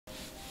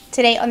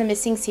Today on the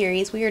Missing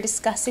series, we are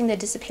discussing the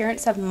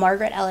disappearance of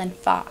Margaret Ellen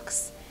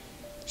Fox.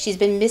 She's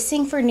been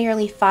missing for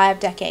nearly 5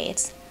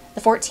 decades.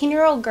 The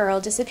 14-year-old girl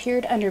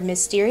disappeared under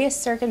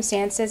mysterious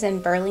circumstances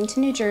in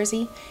Burlington, New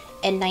Jersey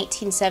in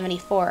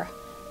 1974.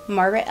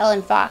 Margaret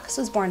Ellen Fox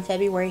was born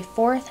February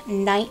 4th,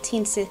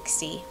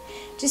 1960.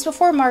 Just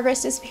before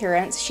Margaret's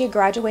disappearance, she had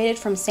graduated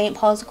from St.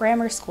 Paul's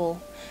Grammar School.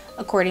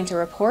 According to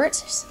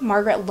reports,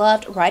 Margaret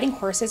loved riding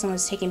horses and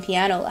was taking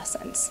piano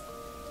lessons.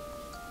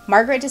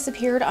 Margaret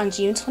disappeared on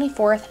June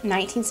 24,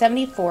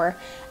 1974,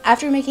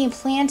 after making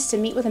plans to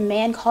meet with a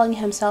man calling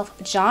himself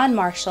John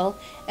Marshall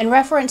in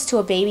reference to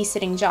a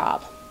babysitting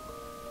job.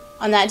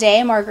 On that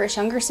day, Margaret's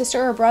younger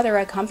sister or brother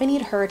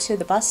accompanied her to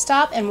the bus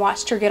stop and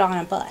watched her get on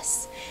a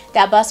bus.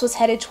 That bus was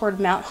headed toward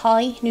Mount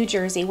Holly, New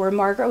Jersey, where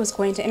Margaret was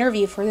going to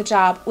interview for the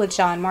job with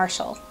John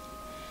Marshall.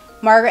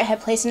 Margaret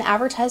had placed an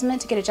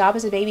advertisement to get a job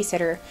as a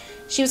babysitter.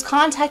 She was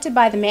contacted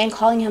by the man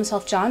calling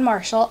himself John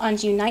Marshall on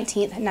June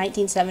 19,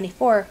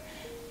 1974.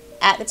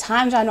 At the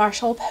time, John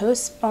Marshall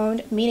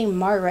postponed meeting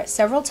Margaret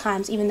several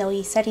times, even though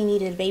he said he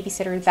needed a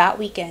babysitter that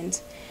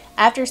weekend.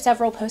 After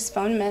several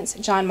postponements,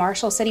 John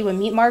Marshall said he would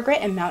meet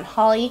Margaret in Mount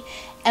Holly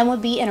and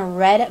would be in a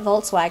red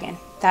Volkswagen.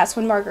 That's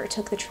when Margaret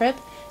took the trip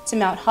to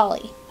Mount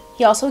Holly.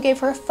 He also gave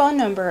her a phone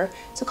number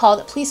to call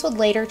that police would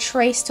later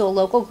trace to a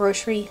local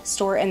grocery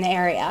store in the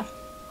area.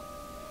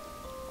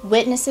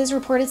 Witnesses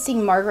reported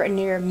seeing Margaret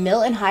near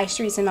Mill and High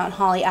Streets in Mount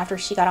Holly after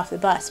she got off the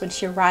bus when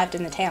she arrived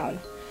in the town.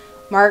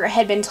 Margaret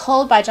had been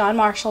told by John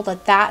Marshall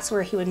that that's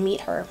where he would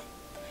meet her.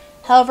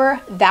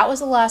 However, that was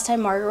the last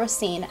time Margaret was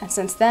seen, and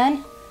since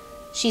then,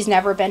 she's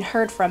never been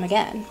heard from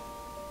again.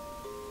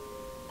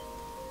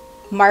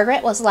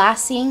 Margaret was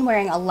last seen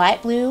wearing a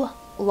light blue,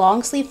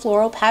 long-sleeve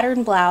floral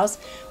patterned blouse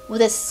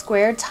with a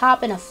squared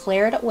top and a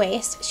flared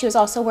waist. She was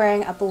also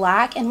wearing a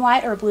black and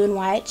white or blue and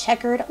white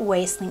checkered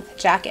waist-length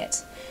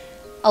jacket,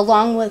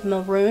 along with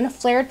maroon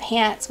flared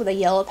pants with a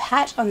yellow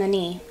patch on the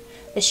knee.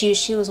 The shoes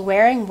she was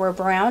wearing were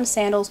brown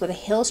sandals with a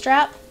heel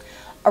strap.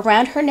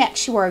 Around her neck,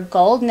 she wore a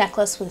gold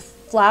necklace with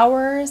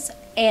flowers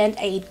and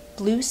a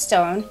blue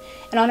stone,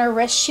 and on her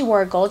wrist, she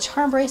wore a gold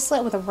charm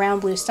bracelet with a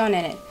round blue stone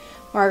in it.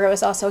 Margaret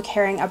was also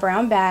carrying a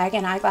brown bag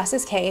and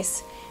eyeglasses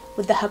case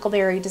with the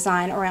huckleberry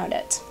design around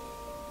it.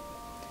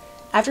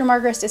 After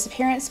Margaret's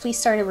disappearance, police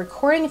started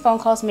recording phone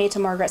calls made to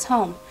Margaret's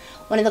home.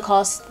 One of the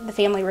calls the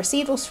family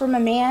received was from a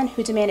man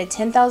who demanded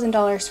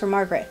 $10,000 for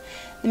Margaret.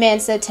 The man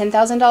said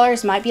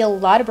 $10,000 might be a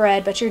lot of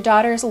bread, but your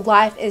daughter's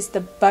life is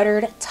the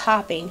buttered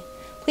topping.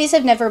 Police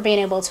have never been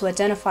able to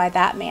identify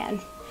that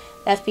man.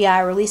 The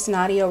FBI released an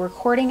audio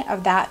recording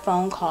of that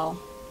phone call.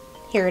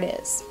 Here it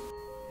is.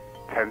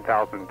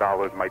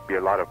 $10,000 might be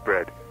a lot of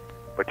bread,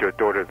 but your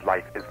daughter's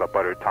life is the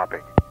buttered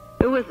topping.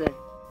 Who is it?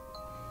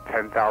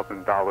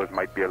 $10,000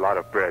 might be a lot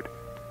of bread,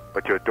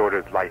 but your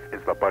daughter's life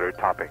is the buttered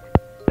topping.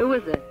 Who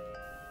is it?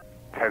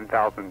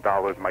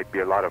 $10,000 might be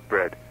a lot of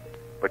bread,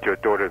 but your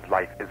daughter's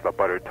life is the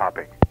buttered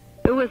topping.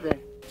 Who is it?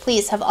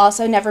 Police have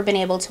also never been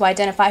able to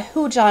identify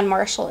who John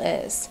Marshall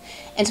is.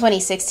 In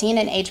 2016,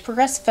 an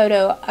age-progressed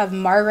photo of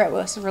Margaret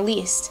was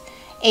released,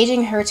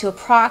 aging her to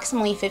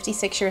approximately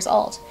 56 years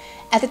old.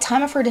 At the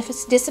time of her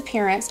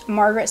disappearance,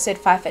 Margaret stood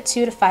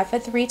 5'2" to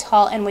 5'3"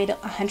 tall and weighed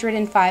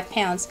 105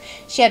 pounds.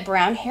 She had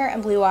brown hair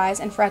and blue eyes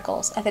and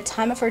freckles. At the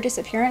time of her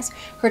disappearance,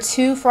 her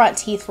 2 front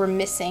teeth were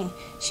missing.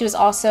 She was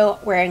also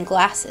wearing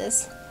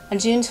glasses. On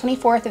June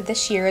 24th of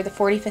this year, the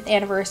 45th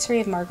anniversary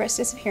of Margaret's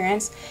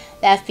disappearance,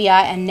 the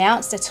FBI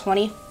announced a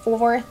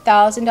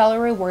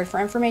 $24,000 reward for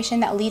information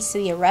that leads to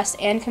the arrest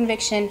and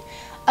conviction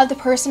of the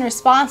person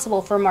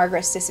responsible for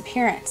Margaret's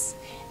disappearance.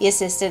 The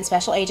assistant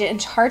special agent in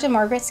charge of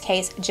Margaret's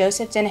case,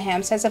 Joseph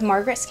Denham, says of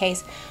Margaret's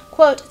case,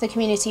 quote, "The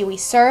community we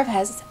serve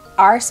has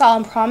our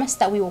solemn promise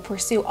that we will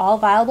pursue all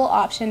viable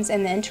options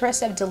in the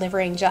interest of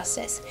delivering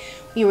justice.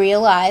 We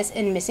realize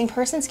in missing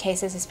persons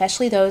cases,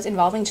 especially those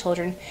involving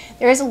children,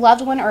 there is a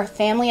loved one or a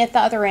family at the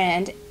other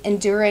end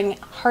enduring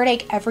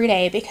heartache every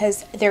day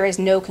because there is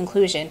no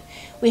conclusion.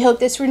 We hope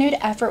this renewed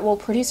effort will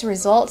produce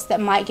results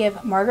that might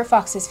give Margaret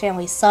Fox's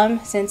family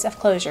some sense of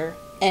closure."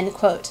 End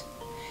quote.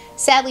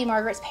 Sadly,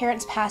 Margaret's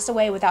parents passed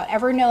away without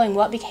ever knowing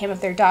what became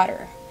of their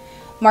daughter.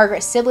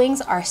 Margaret's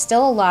siblings are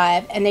still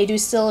alive, and they do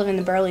still live in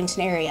the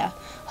Burlington area.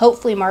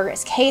 Hopefully,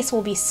 Margaret's case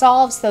will be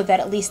solved so that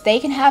at least they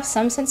can have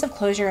some sense of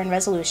closure and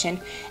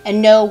resolution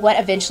and know what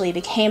eventually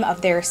became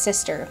of their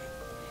sister.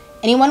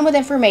 Anyone with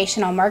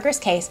information on Margaret's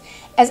case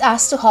is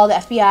asked to call the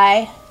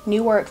FBI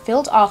Newark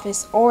Field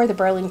Office or the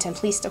Burlington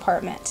Police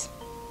Department.